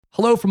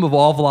Hello from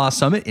Evolve Law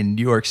Summit in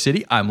New York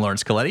City. I'm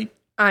Lawrence Coletti.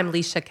 I'm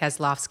Leisha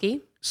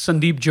Kezlowski.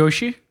 Sandeep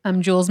Joshi.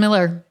 I'm Jules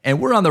Miller.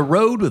 And we're on the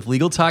road with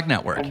Legal Talk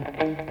Network.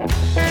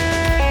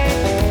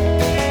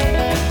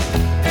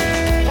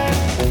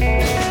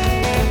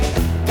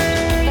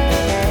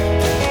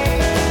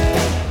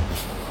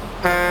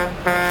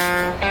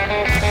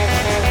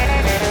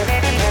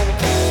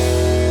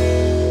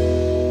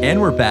 And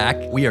we're back.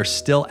 We are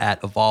still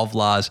at Evolve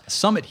Law's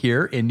Summit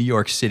here in New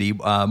York City.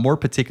 More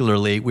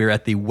particularly, we're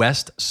at the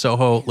West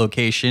Soho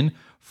location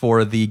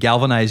for the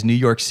Galvanize New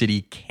York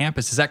City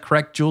campus. Is that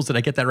correct, Jules? Did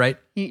I get that right?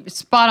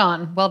 Spot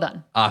on. Well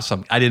done.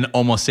 Awesome. I didn't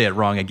almost say it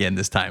wrong again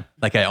this time,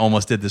 like I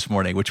almost did this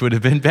morning, which would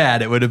have been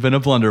bad. It would have been a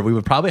blunder. We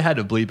would probably had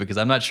to bleep because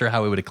I'm not sure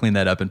how we would have cleaned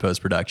that up in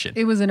post-production.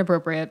 It was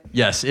inappropriate.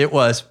 Yes, it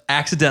was.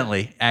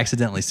 Accidentally.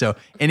 So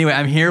anyway,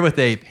 I'm here with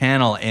a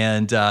panel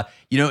and,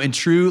 in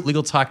true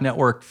Legal Talk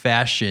Network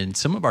fashion,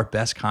 some of our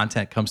best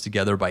content comes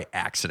together by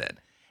accident.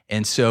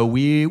 And so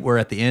we were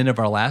at the end of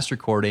our last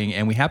recording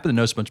and we happened to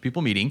notice a bunch of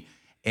people meeting.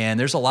 And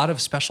there's a lot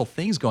of special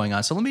things going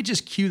on. So let me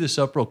just cue this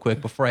up real quick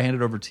before I hand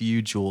it over to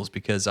you, Jules,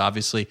 because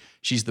obviously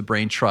she's the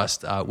brain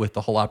trust with the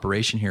whole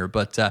operation here.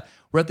 But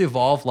we're at the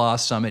Evolve Law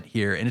Summit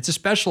here, and it's a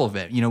special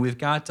event. We've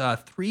got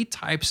three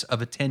types of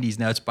attendees.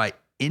 Now, it's by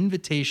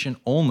invitation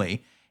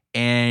only,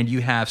 and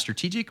you have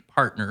strategic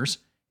partners,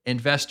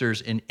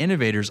 investors, and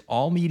innovators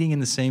all meeting in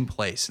the same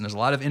place. And there's a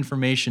lot of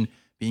information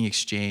being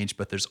exchanged,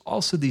 but there's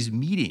also these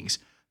meetings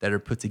that are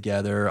put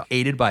together,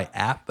 aided by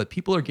app, but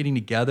people are getting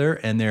together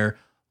and they're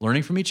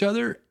learning from each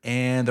other,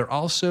 and they're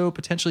also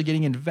potentially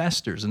getting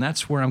investors. And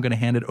that's where I'm going to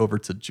hand it over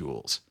to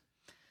Jules.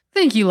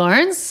 Thank you,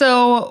 Lawrence.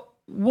 So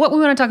what we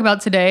want to talk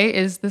about today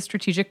is the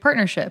strategic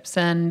partnerships.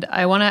 And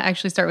I want to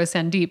actually start with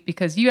Sandeep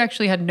because you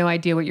actually had no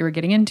idea what you were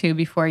getting into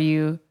before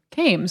you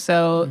came.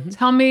 So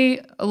tell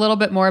me a little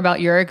bit more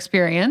about your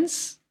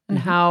experience and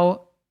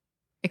how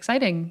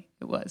exciting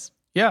it was.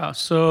 Yeah,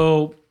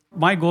 so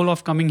my goal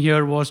of coming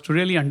here was to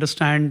really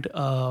understand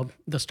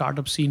the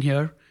startup scene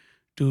here,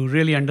 to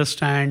really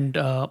understand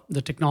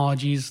the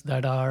technologies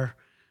that are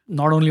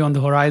not only on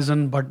the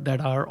horizon, but that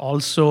are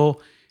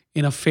also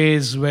in a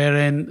phase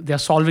wherein they're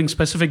solving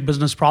specific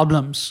business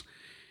problems.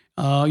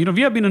 We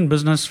have been in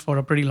business for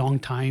a pretty long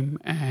time,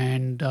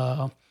 and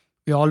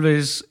we're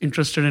always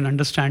interested in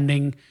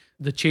understanding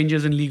the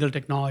changes in legal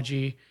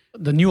technology,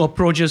 the new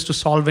approaches to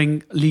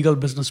solving legal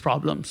business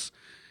problems.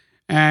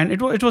 And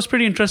it was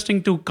pretty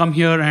interesting to come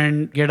here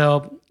and get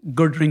a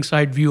good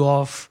ringside view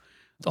of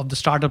the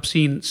startup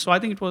scene. So I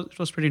think it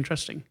was pretty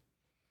interesting.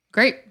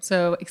 Great.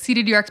 So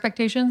exceeded your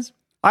expectations?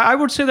 I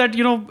would say that,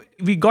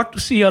 we got to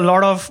see a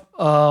lot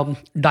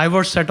of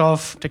diverse set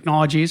of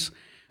technologies.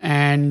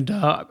 And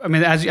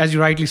as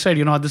you rightly said,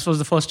 this was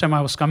the first time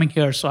I was coming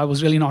here. So I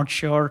was really not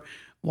sure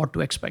what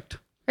to expect.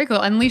 Very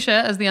cool. And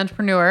Leisha, as the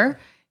entrepreneur,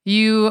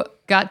 you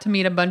got to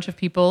meet a bunch of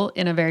people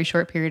in a very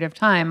short period of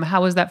time.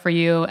 How was that for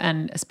you?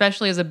 And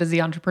especially as a busy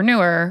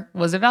entrepreneur,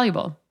 was it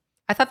valuable?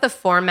 I thought the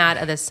format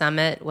of the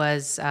summit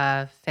was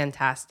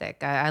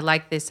fantastic. I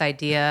like this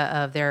idea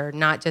of there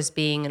not just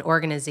being an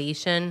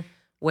organization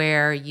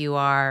where you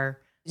are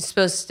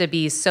supposed to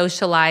be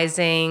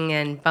socializing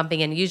and bumping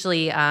in.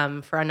 Usually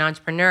for an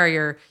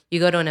entrepreneur, you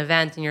go to an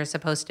event and you're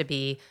supposed to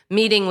be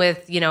meeting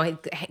with,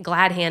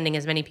 glad handing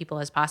as many people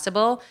as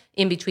possible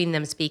in between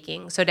them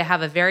speaking. So to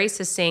have a very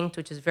succinct,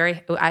 which is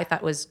I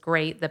thought was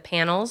great, the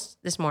panels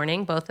this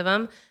morning, both of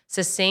them,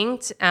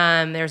 succinct.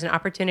 There's an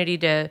opportunity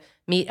to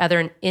meet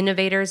other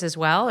innovators as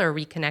well or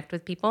reconnect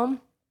with people.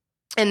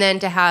 And then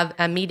to have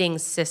a meeting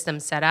system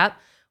set up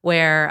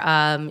where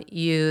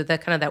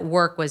that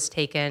work was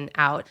taken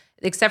out.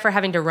 Except for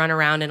having to run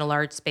around in a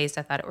large space,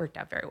 I thought it worked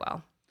out very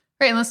well.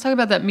 Great, and let's talk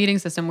about that meeting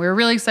system. We were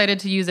really excited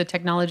to use a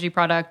technology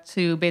product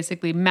to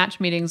basically match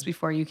meetings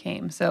before you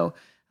came. So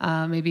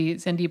maybe,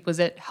 Sandeep, was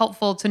it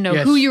helpful to know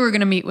who you were going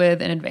to meet with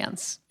in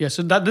advance? Yes,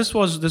 so that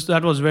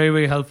was very,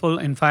 very helpful.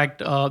 In fact,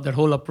 that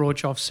whole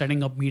approach of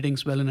setting up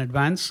meetings well in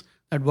advance,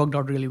 that worked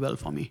out really well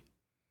for me.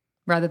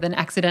 Rather than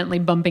accidentally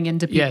bumping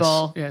into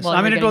people. Yes.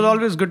 It was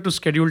always good to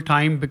schedule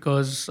time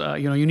because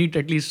you need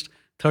at least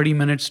 30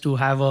 minutes to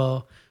have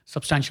a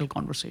substantial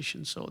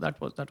conversation. So that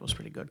was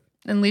pretty good.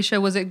 And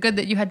Leisha, was it good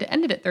that you had to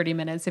end it at 30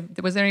 minutes?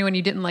 Was there anyone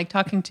you didn't like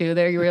talking to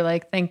there? You were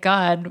like, thank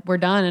God we're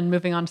done and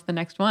moving on to the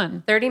next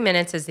one. 30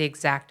 minutes is the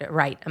exact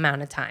right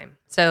amount of time.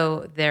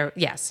 So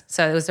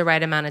so it was the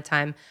right amount of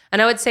time.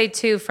 And I would say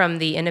too, from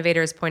the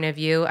innovator's point of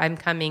view, I'm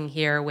coming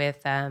here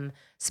with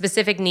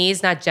specific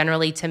needs, not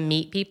generally to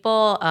meet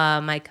people.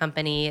 My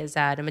company is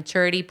at a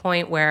maturity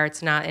point where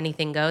it's not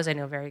anything goes. I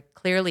know very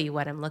clearly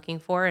what I'm looking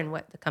for and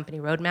what the company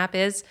roadmap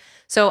is.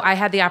 So I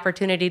had the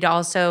opportunity to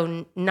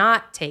also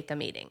not take a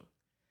meeting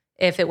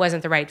if it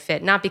wasn't the right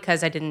fit, not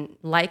because I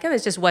didn't like it,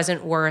 it just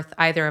wasn't worth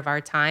either of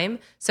our time.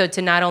 So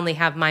to not only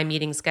have my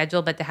meeting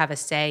scheduled, but to have a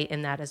say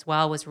in that as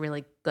well was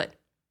really good.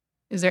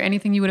 Is there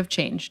anything you would have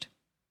changed?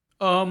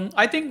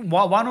 I think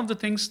one of the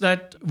things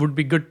that would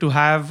be good to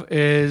have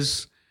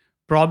is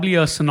probably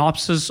a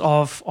synopsis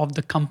of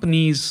the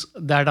companies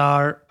that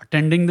are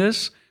attending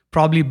this,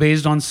 probably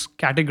based on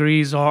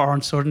categories or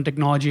on certain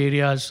technology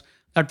areas,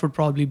 that would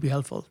probably be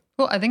helpful.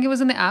 Cool. I think it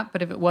was in the app,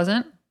 but if it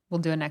wasn't,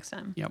 we'll do it next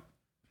time. Yep.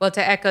 Well,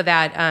 to echo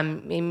that,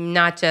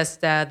 not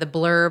just the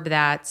blurb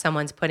that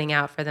someone's putting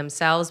out for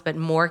themselves, but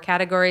more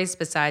categories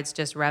besides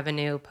just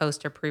revenue,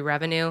 post or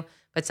pre-revenue,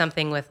 but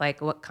something with like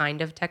what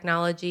kind of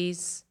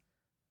technologies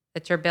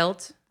that you're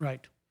built.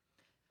 Right.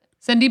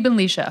 Sandeep and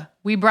Leisha,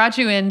 we brought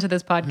you into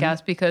this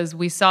podcast because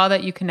we saw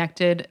that you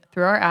connected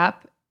through our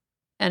app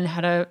and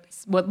had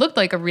what looked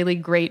like a really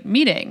great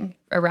meeting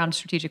around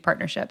strategic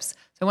partnerships.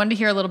 So I wanted to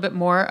hear a little bit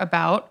more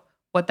about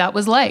what that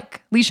was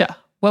like. Leisha,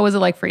 what was it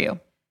like for you?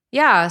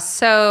 Yeah,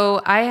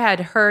 so I had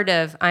heard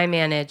of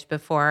iManage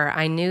before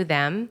I knew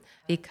them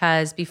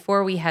because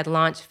before we had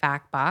launched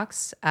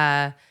FactBox,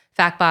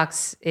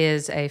 FactBox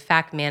is a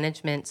fact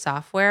management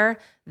software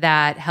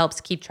that helps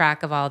keep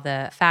track of all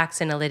the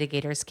facts in a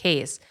litigator's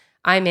case.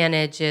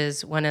 iManage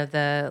is one of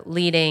the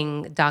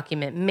leading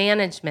document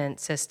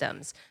management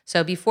systems.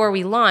 So before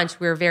we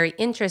launched, we were very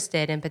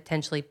interested in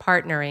potentially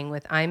partnering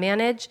with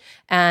iManage.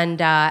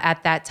 And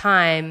at that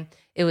time,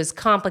 it was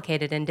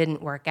complicated and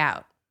didn't work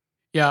out.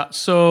 Yeah.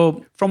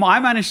 So from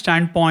iManage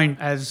standpoint,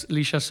 as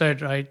Leisha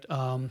said, right,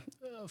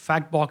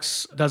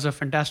 FactBox does a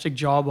fantastic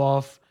job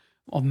of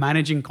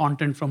managing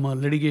content from a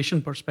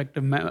litigation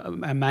perspective,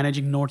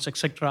 managing notes,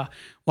 etc.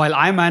 While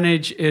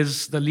iManage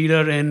is the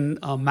leader in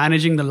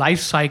managing the life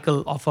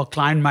cycle of a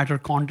client matter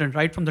content,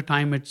 right from the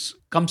time it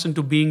comes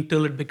into being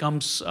till it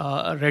becomes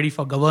ready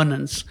for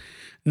governance.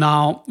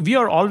 Now, we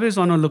are always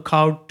on a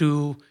lookout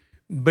to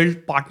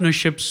build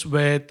partnerships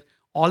with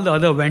all the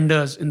other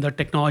vendors in the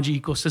technology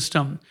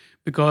ecosystem,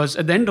 because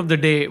at the end of the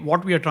day,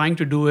 what we are trying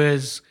to do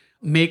is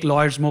make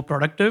lawyers more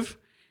productive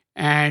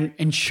and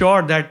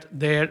ensure that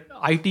their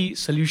IT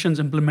solutions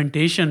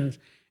implementation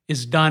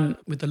is done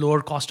with a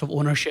lower cost of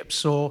ownership.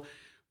 So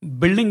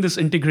building this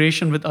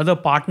integration with other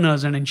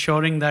partners and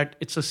ensuring that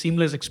it's a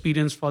seamless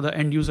experience for the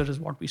end user is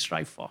what we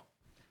strive for.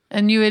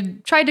 And you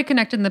had tried to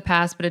connect in the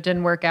past, but it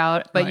didn't work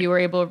out, but Right. you were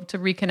able to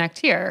reconnect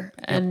here.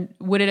 And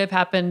would it have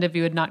happened if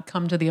you had not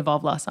come to the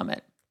Evolve Law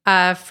Summit?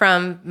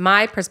 From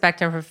my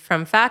perspective,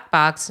 from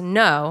FactBox,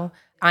 no.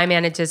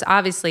 iManage is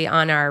obviously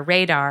on our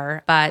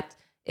radar, but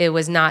it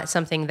was not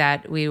something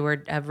that we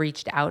would have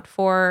reached out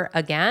for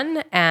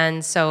again.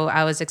 And so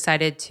I was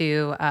excited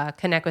to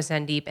connect with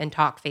Sandeep and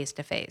talk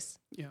face-to-face.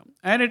 Yeah,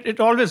 and it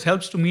always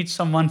helps to meet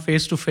someone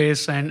face to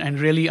face and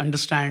really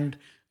understand,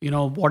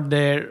 what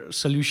their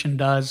solution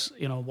does,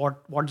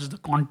 what is the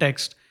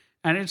context,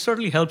 and it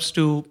certainly helps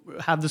to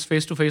have this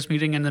face to face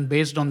meeting. And then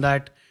based on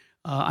that,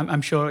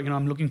 I'm sure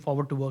I'm looking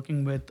forward to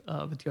working with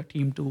your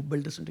team to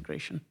build this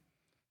integration.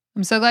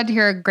 I'm so glad to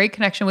hear a great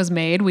connection was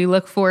made. We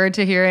look forward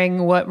to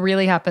hearing what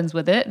really happens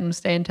with it and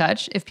stay in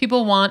touch. If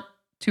people want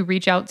to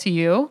reach out to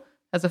you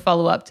as a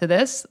follow-up to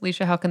this,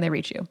 Leisha, how can they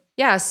reach you?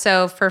 Yeah,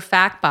 so for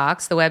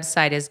FactBox, the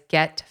website is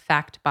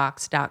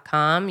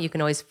getfactbox.com. You can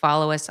always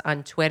follow us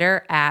on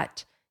Twitter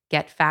at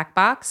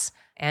getfactbox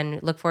and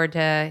look forward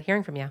to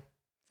hearing from you.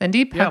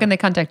 Sandeep, how can they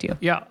contact you?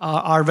 Yeah,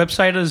 our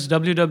website is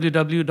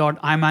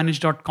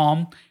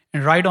www.imanage.com.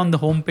 And right on the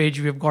homepage,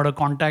 we've got a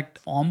contact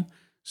form.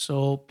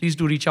 So please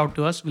do reach out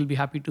to us. We'll be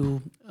happy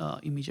to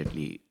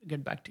immediately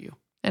get back to you.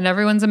 And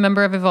everyone's a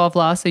member of Evolve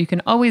Law, so you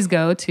can always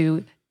go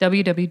to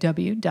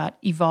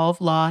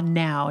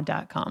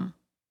www.evolvelawnow.com.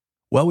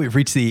 Well, we've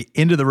reached the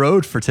end of the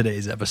road for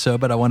today's episode,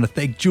 but I want to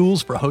thank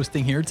Jules for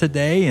hosting here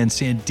today and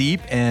Sandeep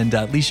and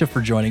Leisha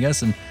for joining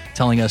us and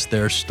telling us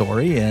their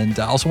story. And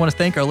I also want to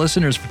thank our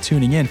listeners for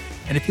tuning in.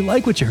 And if you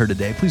like what you heard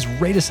today, please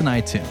rate us on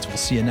iTunes. We'll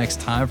see you next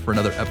time for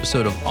another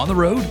episode of On the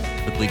Road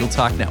with Legal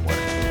Talk Network.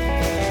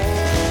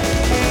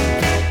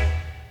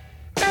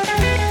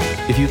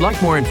 If you'd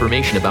like more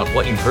information about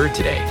what you've heard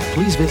today,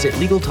 please visit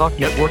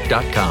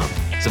LegalTalkNetwork.com.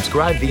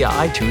 Subscribe via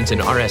iTunes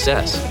and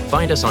RSS.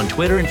 Find us on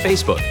Twitter and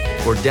Facebook,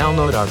 or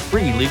download our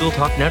free Legal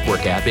Talk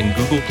Network app in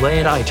Google Play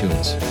and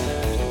iTunes.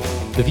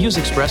 The views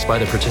expressed by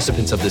the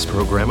participants of this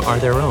program are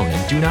their own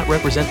and do not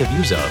represent the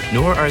views of,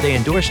 nor are they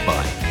endorsed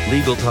by,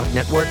 Legal Talk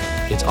Network,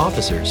 its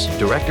officers,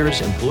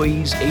 directors,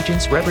 employees,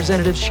 agents,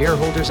 representatives,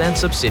 shareholders, and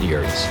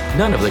subsidiaries.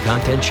 None of the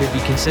content should be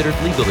considered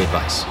legal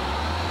advice.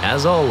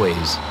 As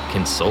always,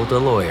 consult a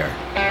lawyer.